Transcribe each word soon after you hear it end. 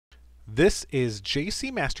This is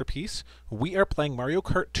JC Masterpiece. We are playing Mario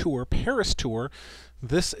Kart Tour, Paris Tour.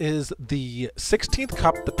 This is the 16th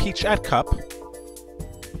Cup, the Peachette Cup.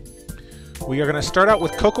 We are going to start out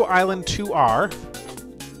with Choco Island 2R.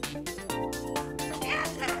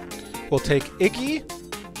 We'll take Iggy.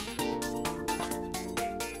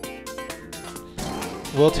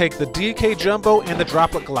 We'll take the DK Jumbo and the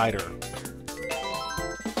Droplet Glider.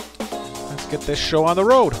 Let's get this show on the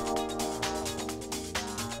road.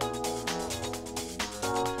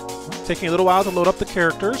 Taking a little while to load up the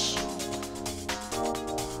characters.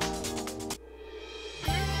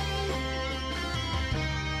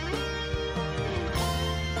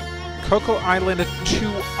 Choco Island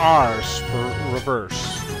 2Rs for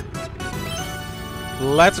reverse.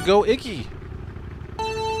 Let's go, Iggy.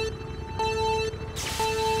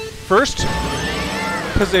 First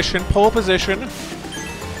position, pole position.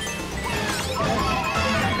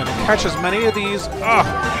 Gonna catch as many of these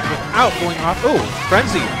without going off. Oh,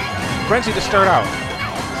 Frenzy. Frenzy to start out.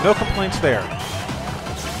 No complaints there.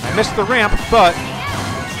 I missed the ramp, but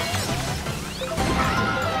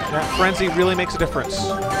that Frenzy really makes a difference.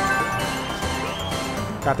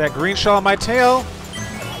 Got that green shell on my tail.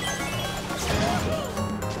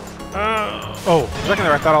 Oh, for a second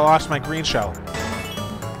there I thought I lost my green shell.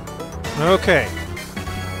 Okay.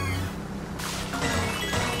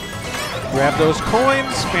 Grab those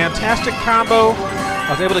coins. Fantastic combo. I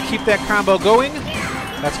was able to keep that combo going.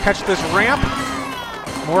 Let's catch this ramp.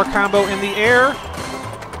 More combo in the air.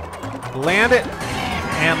 Land it.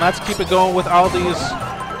 And let's keep it going with all these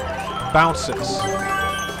bounces.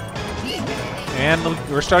 And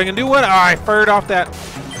we're starting a new one. Oh, I fired off that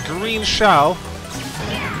green shell.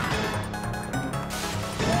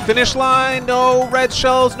 Finish line. No red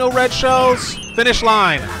shells. No red shells. Finish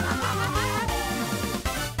line.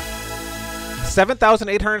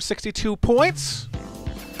 7,862 points.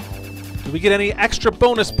 Do we get any extra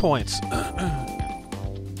bonus points?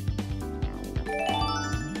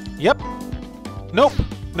 Yep. Nope.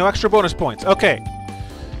 No extra bonus points. Okay.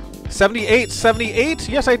 78.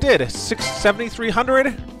 Yes, I did.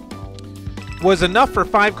 7,300 was enough for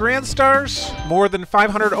 5 Grand Stars. More than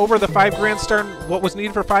 500 over the 5 Grand Star. What was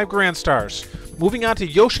needed for 5 Grand Stars? Moving on to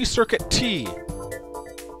Yoshi Circuit T.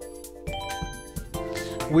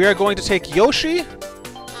 We are going to take Yoshi.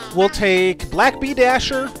 We'll take Black Bee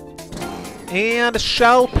Dasher and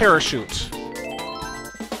Shell Parachute.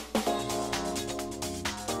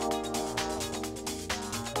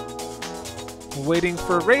 Waiting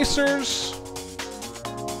for racers.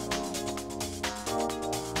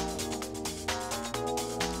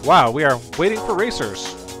 Wow, we are waiting for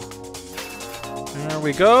racers. There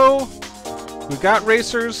we go. We got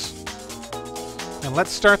racers. And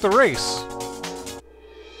let's start the race.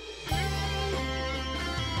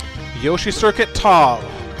 Yoshi Circuit Tall.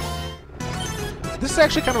 This is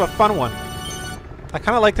actually kind of a fun one. I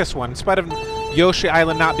kind of like this one, in spite of Yoshi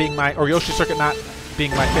Island not being my, or Yoshi Circuit not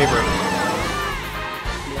being my favorite.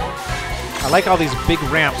 I like all these big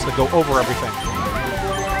ramps that go over everything.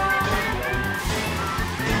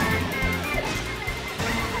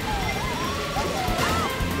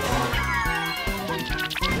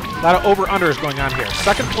 A lot of over-unders going on here.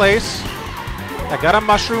 Second place. I got a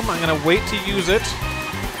mushroom. I'm going to wait to use it.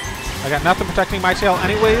 I got nothing protecting my tail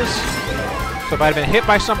anyways. So if I had been hit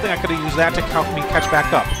by something, I could have used that to help me catch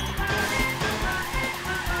back up.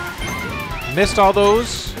 Missed all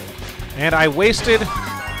those. And I wasted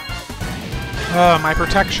my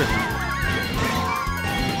protection.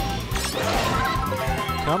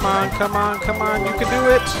 Come on, come on, come on. You can do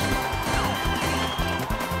it.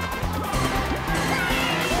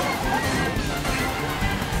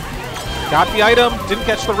 Got the item. Didn't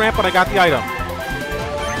catch the ramp, but I got the item.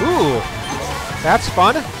 Ooh, that's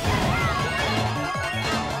fun.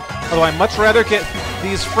 Although I'd much rather get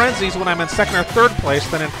these frenzies when I'm in second or third place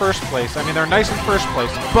than in first place. I mean, they're nice in first place,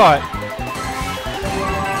 but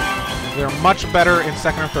they're much better in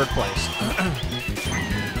second or third place.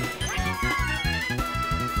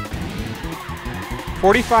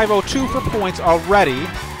 $45.02 for points already.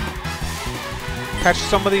 Catch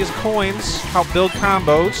some of these coins, help build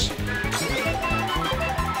combos.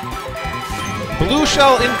 Blue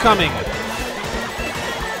shell incoming.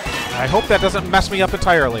 I hope that doesn't mess me up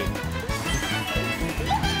entirely.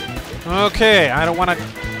 Okay, I don't want to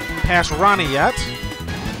pass Ronnie yet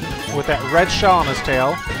with that red shell on his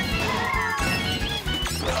tail.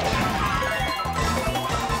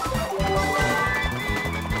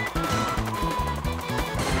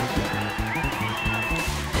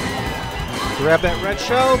 Grab that red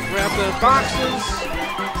shell, grab the boxes.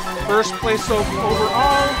 First place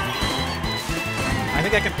overall. I think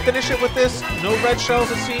think I can finish it with this. No red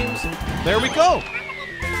shells, it seems. There we go.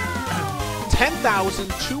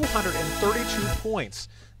 10,232 points.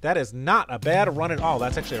 That is not a bad run at all.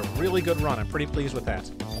 That's actually a really good run. I'm pretty pleased with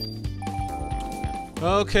that.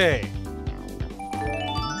 Okay.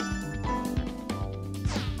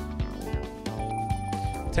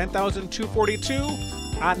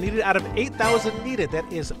 $10,242 needed out of 8,000 needed.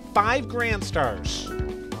 That is 5 grand stars.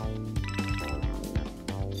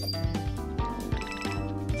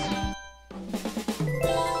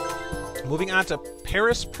 Moving on to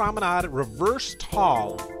Paris Promenade Reverse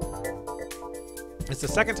Tall. It's the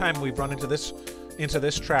second time we've run into this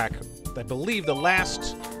track. I believe the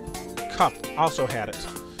last cup also had it.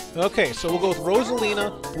 Okay, so we'll go with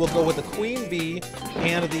Rosalina. We'll go with the Queen Bee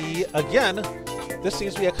and the, again, this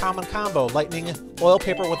seems to be a common combo. Lightning oil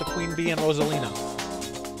paper with the Queen Bee and Rosalina.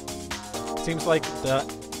 Seems like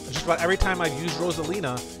just about every time I've used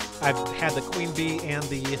Rosalina, I've had the Queen Bee and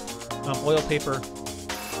the oil paper,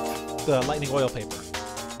 the lightning oil paper.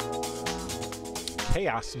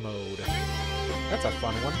 Chaos mode. That's a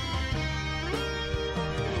fun one.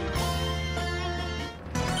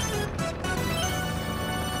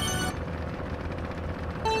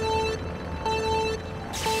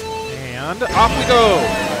 And off we go.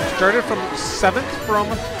 Started from 7th from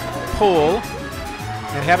pole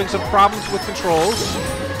and having some problems with controls.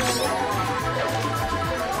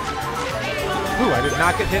 Ooh, I did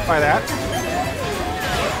not get hit by that.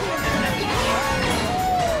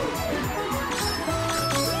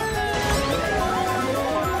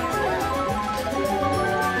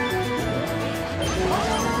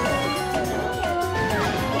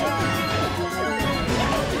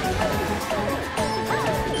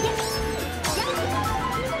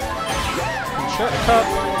 Cup.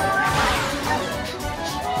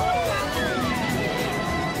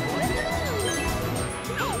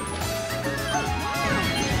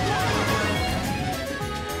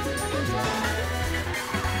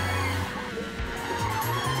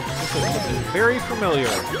 This is looking very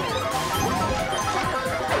familiar.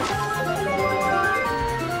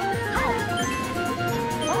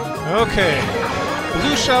 Okay.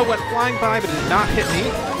 Blue shell went flying by but did not hit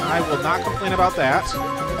me. I will not complain about that.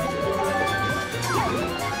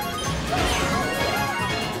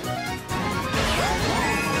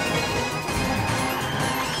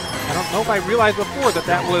 I don't know if I realized before that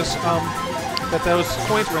that was that those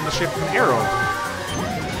coins were in the shape of an arrow.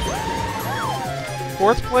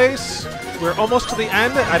 4th place. We're almost to the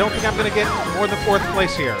end. I don't think I'm going to get more than 4th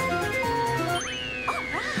place here.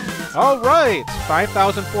 All right,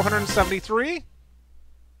 5,473.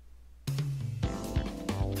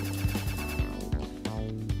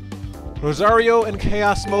 Rosario and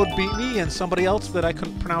Chaos Mode beat me, and somebody else that I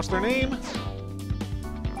couldn't pronounce their name.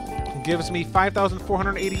 Gives me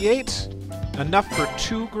 5,488, enough for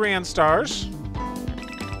 2 grand stars.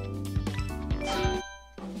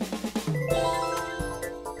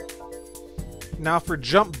 Now for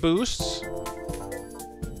jump boosts.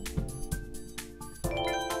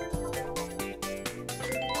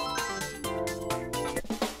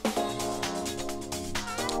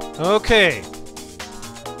 Okay.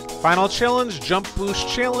 Final challenge, jump boost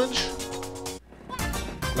challenge.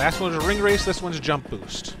 Last one's a ring race, this one's jump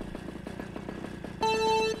boost.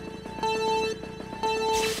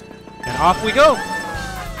 And off we go.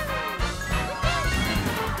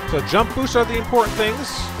 So jump boosts are the important things.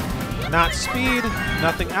 Not speed,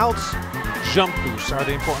 nothing else. Jump boosts are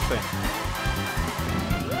the important thing.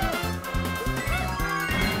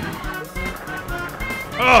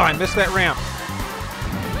 Oh, I missed that ramp.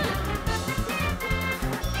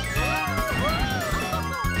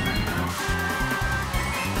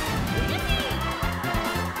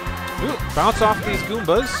 Ooh, bounce off these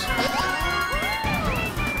Goombas.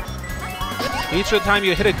 Each time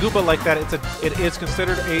you hit a Goomba like that, it is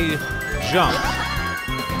considered a jump.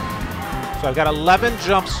 So I've got 11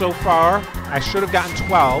 jumps so far. I should have gotten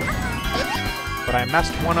 12, but I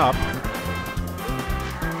messed one up.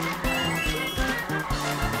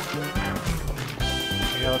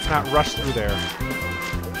 Yeah, let's not rush through there.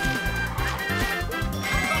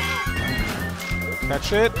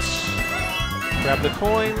 Catch it. Grab the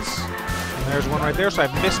coins. And there's one right there, so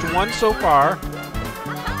I've missed one so far.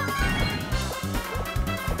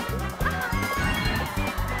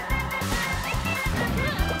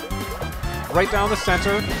 Right down the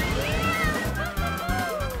center.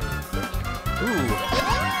 Ooh.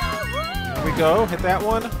 There we go. Hit that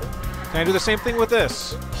one. Can I do the same thing with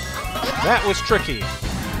this? That was tricky.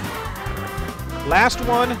 Last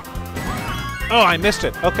one. Oh, I missed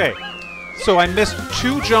it. Okay. So I missed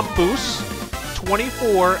 2 jump boosts.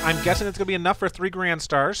 24. I'm guessing it's going to be enough for 3 grand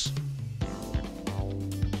stars.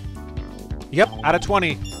 Yep, out of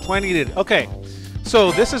 20. 20 needed. Okay,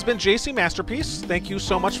 so this has been JC Masterpiece. Thank you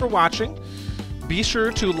so much for watching. Be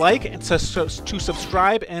sure to like and to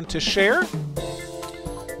subscribe and to share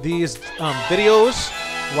these videos.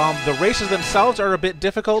 While the races themselves are a bit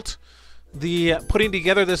difficult, the putting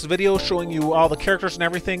together this video showing you all the characters and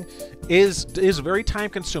everything is very time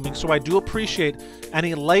consuming. So I do appreciate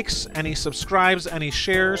any likes, any subscribes, any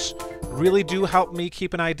shares. Really do help me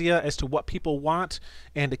keep an idea as to what people want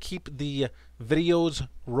and to keep the videos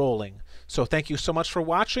rolling. So thank you so much for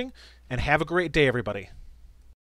watching and have a great day, everybody.